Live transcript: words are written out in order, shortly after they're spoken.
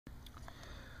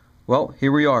Well,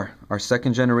 here we are. Our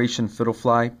second generation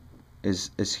Fiddlefly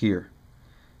is here.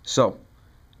 So,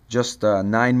 just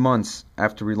 9 months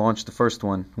after we launched the first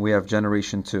one, we have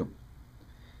generation 2.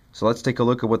 So let's take a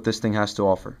look at what this thing has to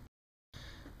offer.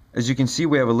 As you can see,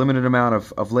 we have a limited amount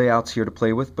of layouts here to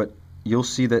play with, but you'll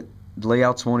see that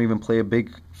layouts won't even play a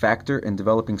big factor in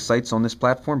developing sites on this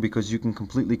platform because you can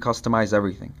completely customize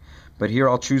everything. But here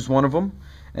I'll choose one of them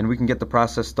and we can get the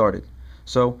process started.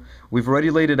 So we've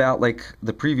already laid it out like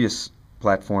the previous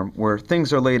platform where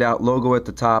things are laid out, logo at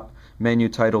the top, menu,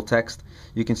 title, text.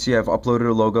 You can see I've uploaded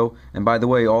a logo, and by the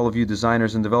way, all of you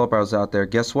designers and developers out there,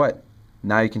 guess what?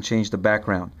 Now you can change the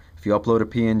background. If you upload a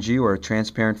PNG or a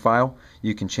transparent file,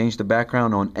 you can change the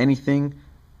background on anything,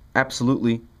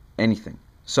 absolutely anything.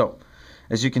 So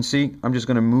as you can see, I'm just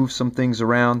going to move some things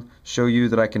around, show you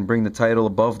that I can bring the title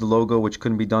above the logo, which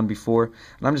couldn't be done before,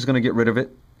 and I'm just going to get rid of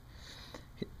it.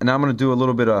 And I'm going to do a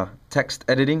little bit of text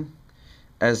editing.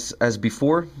 As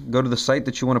before, go to the site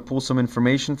that you want to pull some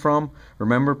information from.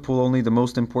 Remember, pull only the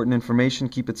most important information,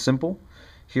 keep it simple.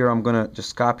 Here I'm going to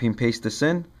just copy and paste this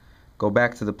in, go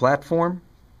back to the platform,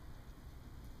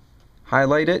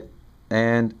 highlight it,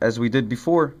 and as we did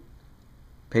before,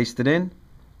 paste it in.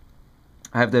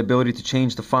 I have the ability to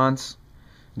change the fonts,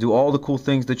 do all the cool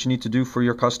things that you need to do for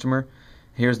your customer.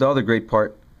 Here's the other great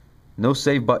part, no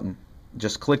save button.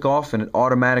 Just click off and it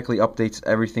automatically updates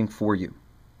everything for you.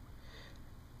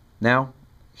 Now,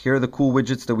 here are the cool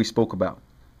widgets that we spoke about.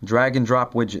 Drag and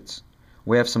drop widgets.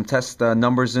 We have some test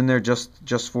numbers in there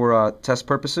just for test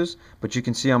purposes, but you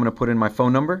can see I'm going to put in my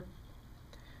phone number.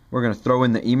 We're going to throw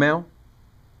in the email.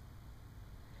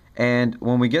 And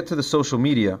when we get to the social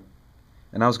media,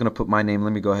 and I was going to put my name,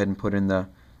 let me go ahead and put in the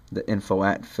info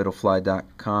at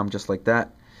fiddlefly.com, just like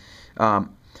that.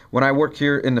 When I work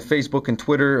here in the Facebook and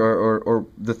Twitter or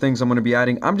the things I'm going to be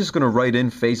adding, I'm just going to write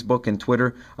in Facebook and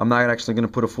Twitter. I'm not actually going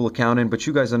to put a full account in, but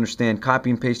you guys understand, copy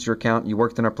and paste your account. You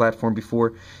worked in our platform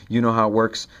before, you know how it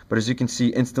works. But as you can see,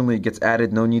 instantly it gets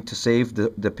added, no need to save,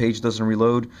 the page doesn't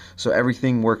reload, so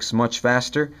everything works much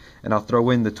faster. And I'll throw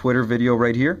in the Twitter video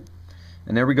right here,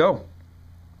 and there we go.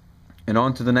 And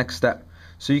on to the next step.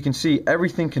 So you can see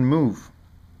everything can move.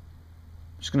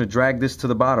 I'm just going to drag this to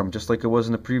the bottom just like it was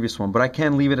in the previous one, but I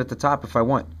can leave it at the top if I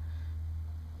want.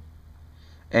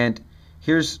 And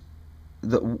here's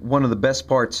one of the best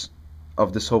parts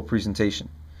of this whole presentation,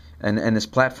 and this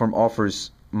platform offers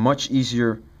much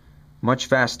easier, much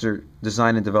faster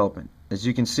design and development. As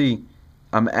you can see,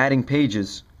 I'm adding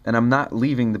pages and I'm not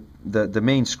leaving the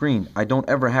main screen. I don't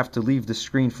ever have to leave the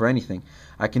screen for anything.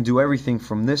 I can do everything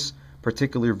from this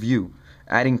particular view,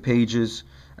 adding pages,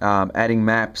 adding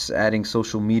maps, adding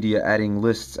social media, adding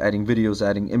lists, adding videos,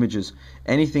 adding images,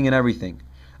 anything and everything.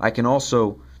 I can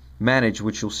also manage,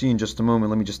 which you'll see in just a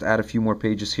moment. Let me just add a few more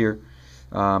pages here.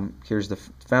 Here's the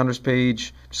founders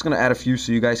page. I'm just going to add a few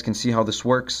so you guys can see how this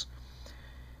works.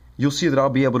 You'll see that I'll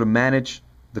be able to manage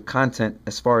the content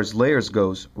as far as layers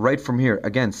goes right from here.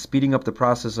 Again, speeding up the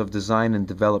process of design and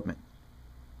development.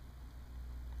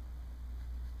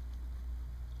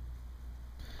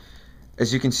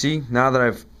 As you can see, now that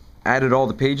I've added all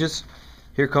the pages,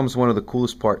 here comes one of the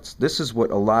coolest parts. This is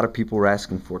what a lot of people are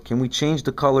asking for. Can we change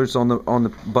the colors on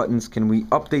the buttons? Can we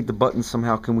update the buttons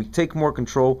somehow? Can we take more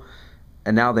control?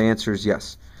 And now the answer is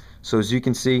yes. So as you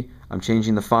can see, I'm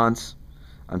changing the fonts,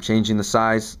 I'm changing the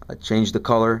size, I changed the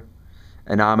color,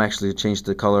 and now I'm actually changed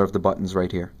the color of the buttons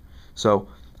right here. So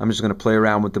I'm just going to play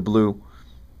around with the blue.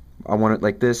 I want it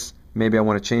like this. Maybe I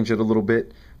want to change it a little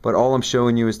bit. But all I'm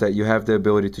showing you is that you have the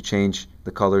ability to change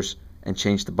the colors and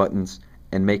change the buttons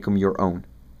and make them your own.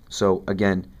 So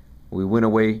again, we went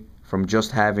away from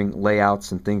just having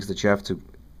layouts and things that you have to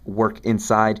work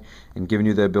inside and giving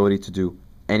you the ability to do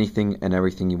anything and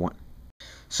everything you want.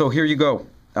 So here you go.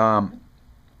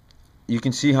 You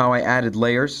can see how I added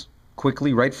layers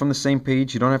quickly right from the same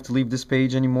page. You don't have to leave this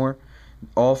page anymore.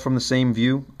 All from the same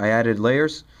view. I added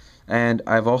layers, and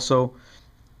I've also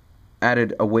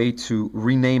added a way to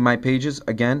rename my pages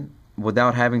again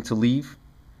without having to leave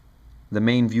the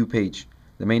main view page,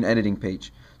 the main editing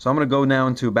page. So I'm going to go now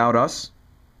into About Us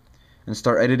and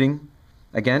start editing.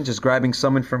 Again, just grabbing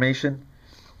some information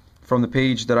from the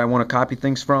page that I want to copy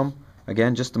things from.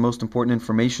 Again, just the most important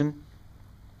information.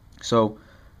 So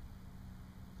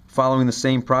following the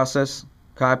same process,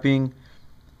 copying,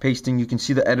 pasting. You can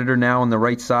see the editor now on the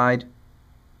right side,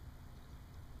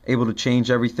 able to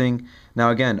change everything.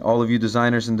 Now again, all of you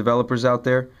designers and developers out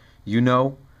there, you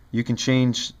know you can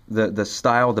change the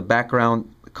style, the background,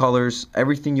 colors,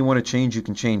 everything you want to change you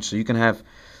can change. So you can have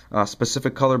a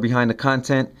specific color behind the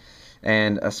content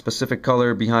and a specific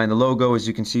color behind the logo. As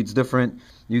you can see, it's different.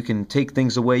 You can take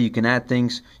things away, you can add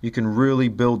things, you can really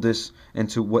build this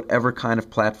into whatever kind of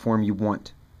platform you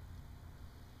want.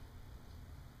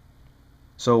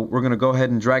 So we're going to go ahead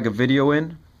and drag a video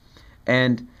in,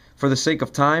 and for the sake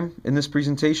of time in this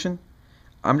presentation,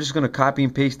 I'm just going to copy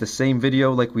and paste the same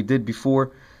video like we did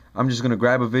before. I'm just going to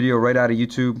grab a video right out of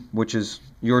YouTube, which is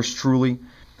yours truly,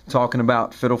 talking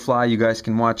about Fiddlefly. You guys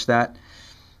can watch that.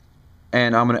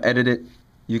 And I'm going to edit it.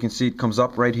 You can see it comes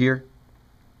up right here.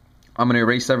 I'm going to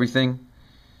erase everything.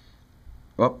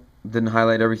 Oh, didn't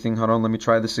highlight everything. Hold on, let me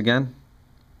try this again.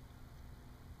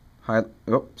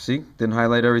 See, didn't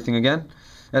highlight everything again.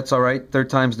 That's alright, third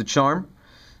time's the charm.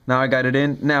 Now I got it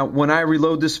in. Now when I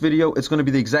reload this video, it's going to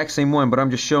be the exact same one, but I'm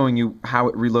just showing you how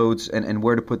it reloads and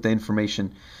where to put the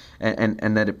information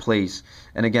and that it plays.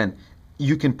 And again,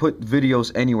 you can put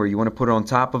videos anywhere. You want to put it on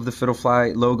top of the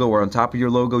Fiddlefly logo or on top of your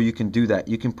logo, you can do that.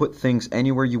 You can put things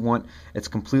anywhere you want. It's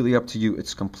completely up to you.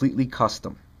 It's completely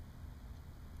custom.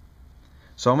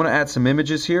 So I'm going to add some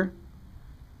images here.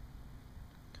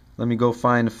 Let me go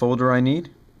find the folder I need.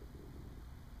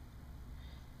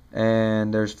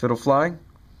 And there's Fiddlefly.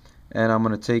 And I'm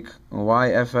going to take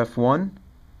YFF1.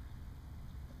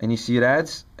 And you see it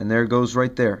adds. And there it goes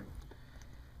right there.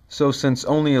 So since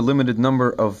only a limited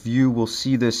number of you will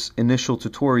see this initial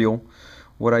tutorial,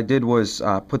 what I did was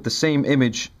put the same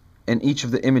image in each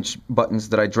of the image buttons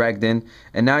that I dragged in,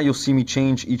 and now you'll see me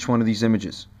change each one of these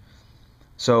images.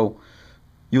 So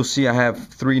you'll see I have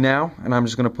 3 now, and I'm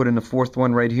just going to put in the 4th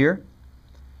one right here.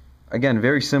 Again,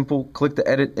 very simple. Click the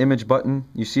edit image button,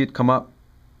 you see it come up,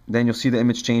 then you'll see the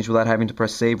image change without having to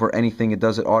press save or anything. It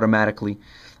does it automatically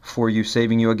for you,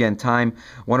 saving you again time.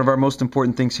 One of our most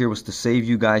important things here was to save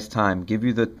you guys time, give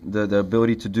you the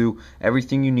ability to do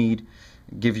everything you need,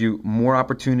 give you more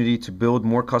opportunity to build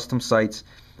more custom sites,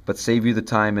 but save you the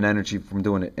time and energy from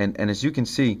doing it. And as you can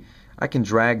see, I can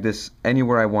drag this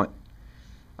anywhere I want.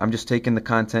 I'm just taking the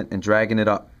content and dragging it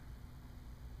up.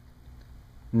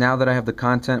 Now that I have the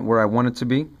content where I want it to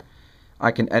be, I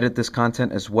can edit this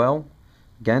content as well.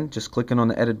 Again, just clicking on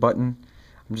the edit button.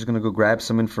 I'm just going to go grab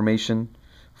some information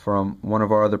from one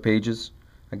of our other pages.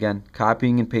 Again,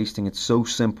 copying and pasting. It's so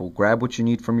simple. Grab what you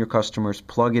need from your customers,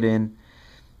 plug it in.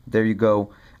 There you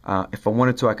go. If I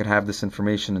wanted to, I could have this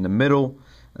information in the middle,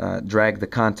 drag the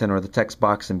content or the text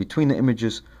box in between the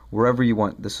images, wherever you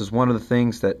want. This is one of the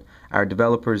things that our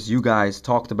developers, you guys,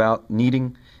 talked about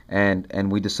needing,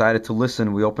 and we decided to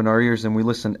listen. We opened our ears and we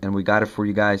listened, and we got it for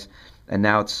you guys, and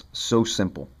now it's so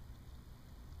simple.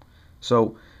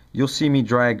 So you'll see me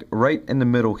drag right in the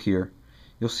middle here.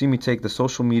 You'll see me take the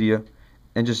social media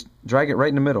and just drag it right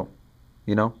in the middle,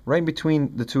 you know, right in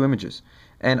between the 2 images.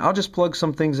 And I'll just plug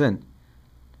some things in.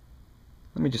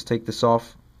 Let me just take this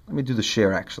off. Let me do the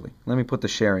share actually. Let me put the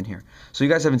share in here. So you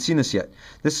guys haven't seen this yet.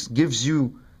 This gives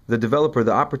you, the developer,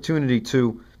 the opportunity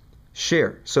to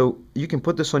share. So you can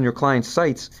put this on your client's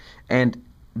sites, and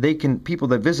they can, people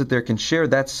that visit there can share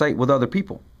that site with other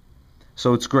people.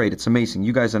 So it's great. It's amazing.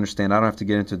 You guys understand. I don't have to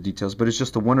get into the details, but it's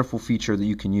just a wonderful feature that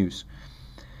you can use.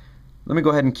 Let me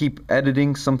go ahead and keep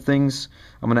editing some things.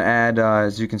 I'm going to add,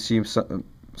 as you can see, some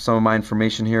of my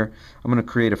information here. I'm going to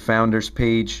create a founders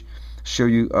page, show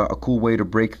you a cool way to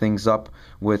break things up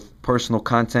with personal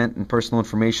content and personal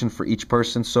information for each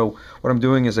person. So what I'm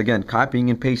doing is, again, copying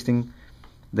and pasting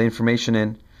the information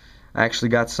in. I actually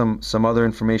got some other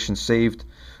information saved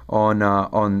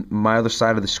on my other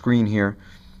side of the screen here.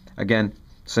 Again,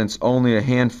 since only a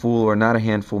handful, or not a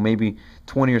handful, maybe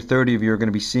 20 or 30 of you are going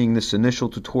to be seeing this initial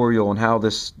tutorial on how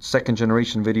this 2nd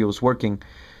generation video is working,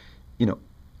 you know,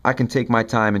 I can take my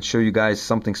time and show you guys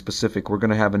something specific. We're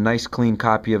going to have a nice clean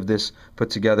copy of this put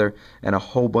together and a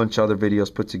whole bunch of other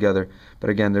videos put together. But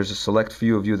again, there's a select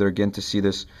few of you that are getting to see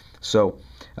this. So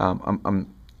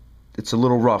it's a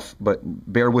little rough, but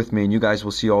bear with me and you guys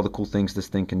will see all the cool things this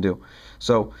thing can do.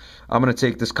 So I'm going to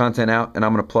take this content out and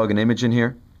I'm going to plug an image in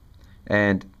here.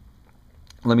 And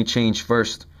let me change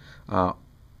first all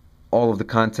of the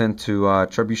content to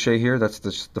Trebuchet here. That's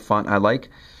the font I like.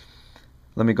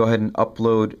 Let me go ahead and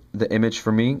upload the image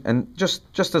for me. And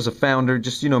just as a founder,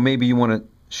 just, you know, maybe you want to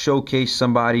showcase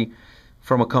somebody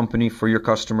from a company for your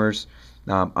customers.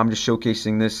 I'm just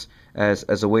showcasing this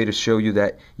as a way to show you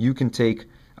that you can take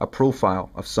a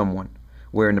profile of someone,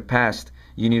 where in the past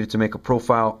you needed to make a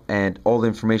profile and all the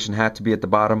information had to be at the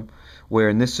bottom, where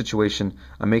in this situation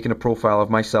I'm making a profile of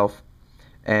myself,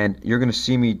 and you're going to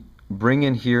see me bring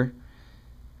in here,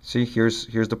 see, here's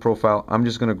the profile. I'm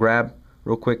just going to grab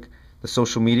real quick the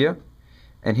social media,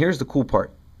 and here's the cool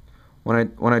part.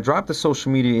 When I drop the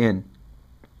social media in,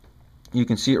 you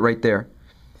can see it right there.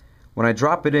 When I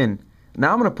drop it in,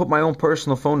 now I'm going to put my own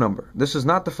personal phone number. This is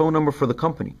not the phone number for the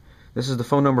company. This is the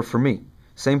phone number for me.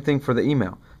 Same thing for the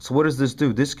email. So what does this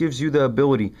do? This gives you the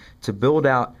ability to build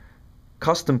out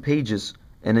custom pages,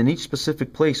 and in each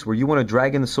specific place where you want to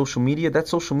drag in the social media, that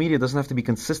social media doesn't have to be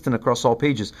consistent across all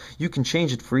pages. You can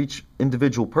change it for each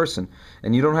individual person,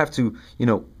 and you don't have to,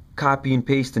 copy and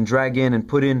paste and drag in and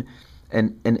put in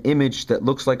an image that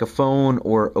looks like a phone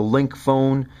or a link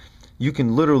phone. You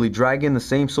can literally drag in the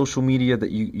same social media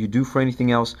that you do for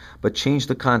anything else, but change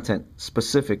the content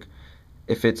specific.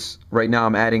 If it's, right now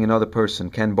I'm adding another person,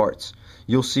 Ken Bartz,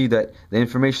 you'll see that the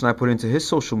information I put into his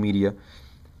social media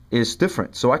is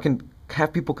different. So I can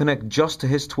have people connect just to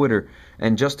his Twitter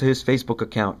and just to his Facebook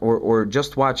account, or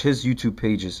just watch his YouTube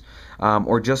pages,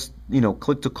 or just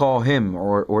click to call him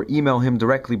or email him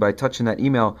directly by touching that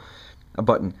email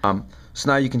button. So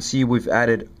now you can see we've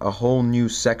added a whole new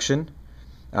section,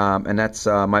 and that's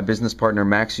my business partner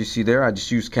Max. You see there, I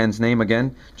just used Ken's name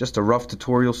again, just a rough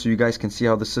tutorial so you guys can see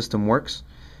how the system works.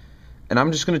 And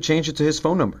I'm just going to change it to his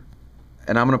phone number,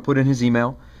 and I'm going to put in his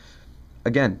email.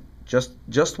 Again,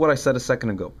 just what I said a second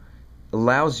ago.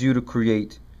 Allows you to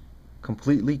create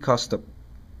completely custom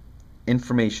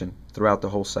information throughout the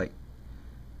whole site.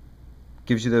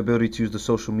 Gives you the ability to use the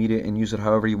social media and use it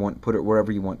however you want, put it wherever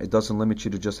you want. It doesn't limit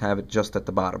you to just have it just at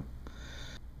the bottom.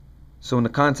 So in the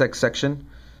contact section,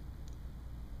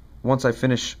 once I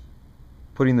finish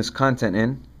putting this content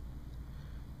in,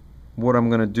 what I'm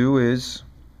going to do is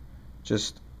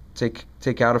just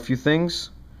take out a few things,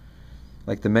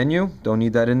 like the menu, don't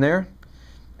need that in there,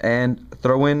 and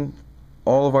throw in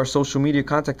all of our social media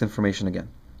contact information again.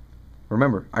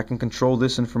 Remember, I can control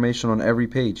this information on every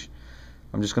page.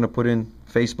 I'm just going to put in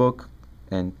Facebook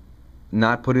and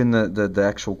not put in the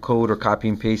actual code or copy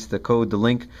and paste the code, the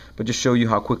link, but just show you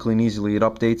how quickly and easily it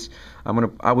updates. I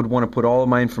would want to put all of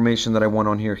my information that I want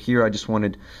on here. Here I just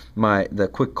wanted the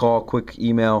quick call, quick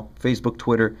email, Facebook,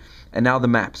 Twitter, and now the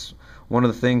maps. One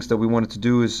of the things that we wanted to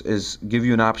do is give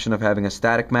you an option of having a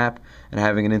static map and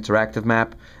having an interactive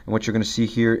map. And what you're going to see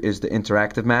here is the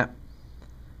interactive map.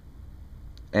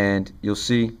 And you'll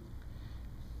see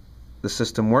the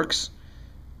system works.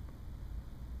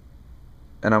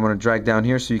 And I'm going to drag down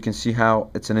here so you can see how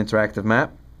it's an interactive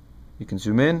map. You can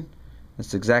zoom in.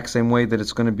 It's the exact same way that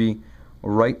it's going to be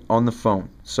right on the phone.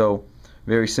 So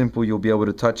very simple. You'll be able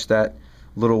to touch that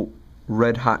little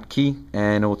red hot key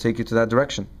and it will take you to that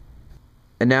direction.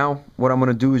 And now what I'm going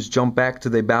to do is jump back to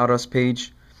the About Us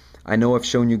page. I know I've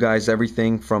shown you guys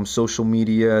everything from social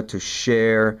media to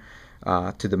share,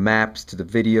 to the maps, to the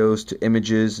videos, to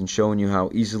images, and showing you how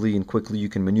easily and quickly you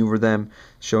can maneuver them,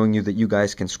 showing you that you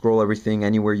guys can scroll everything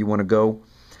anywhere you want to go.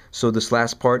 So this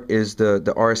last part is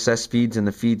the RSS feeds and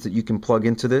the feeds that you can plug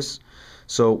into this.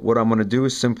 So what I'm going to do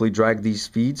is simply drag these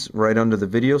feeds right under the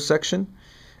video section,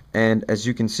 and as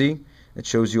you can see, it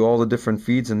shows you all the different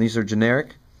feeds, and these are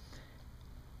generic.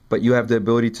 But you have the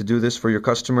ability to do this for your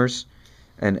customers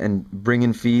and bring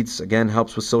in feeds. Again,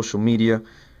 helps with social media.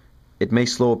 It may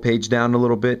slow a page down a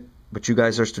little bit, but you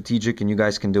guys are strategic and you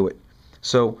guys can do it.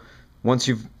 So once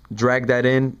you've dragged that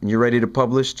in and you're ready to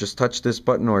publish, just touch this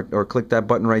button or click that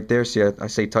button right there. See, I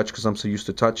say touch because I'm so used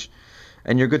to touch.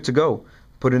 And you're good to go.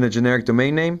 Put in a generic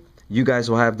domain name. You guys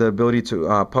will have the ability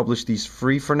to publish these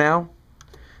free for now.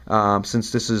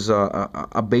 Since this is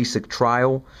a basic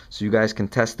trial, so you guys can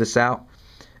test this out.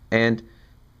 And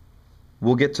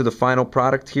we'll get to the final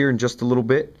product here in just a little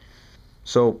bit.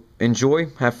 So enjoy,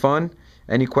 have fun.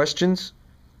 Any questions,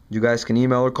 you guys can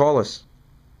email or call us.